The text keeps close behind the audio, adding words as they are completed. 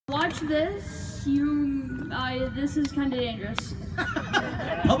watch this. This is kind of dangerous.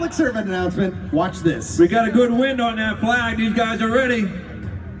 Public servant announcement, watch this. We got a good wind on that flag. These guys are ready.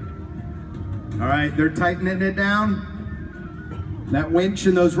 All right, they're tightening it down. That winch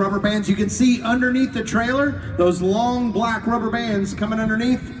and those rubber bands, you can see underneath the trailer, those long black rubber bands coming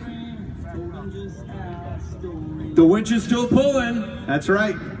underneath. The winch is still pulling. That's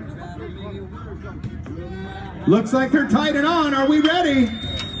right. Looks like they're tightening on. Are we ready?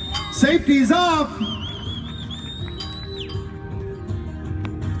 Safety's off.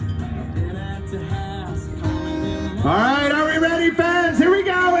 All right, are we ready, fans? Here we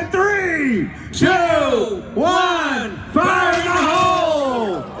go in 3, 2, 1. Fire in the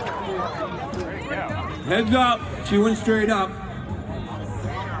hole! Heads up. She went straight up.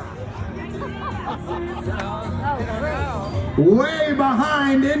 Way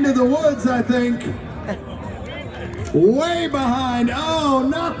behind into the woods, I think. Way behind. Oh,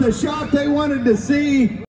 not the shot they wanted to see.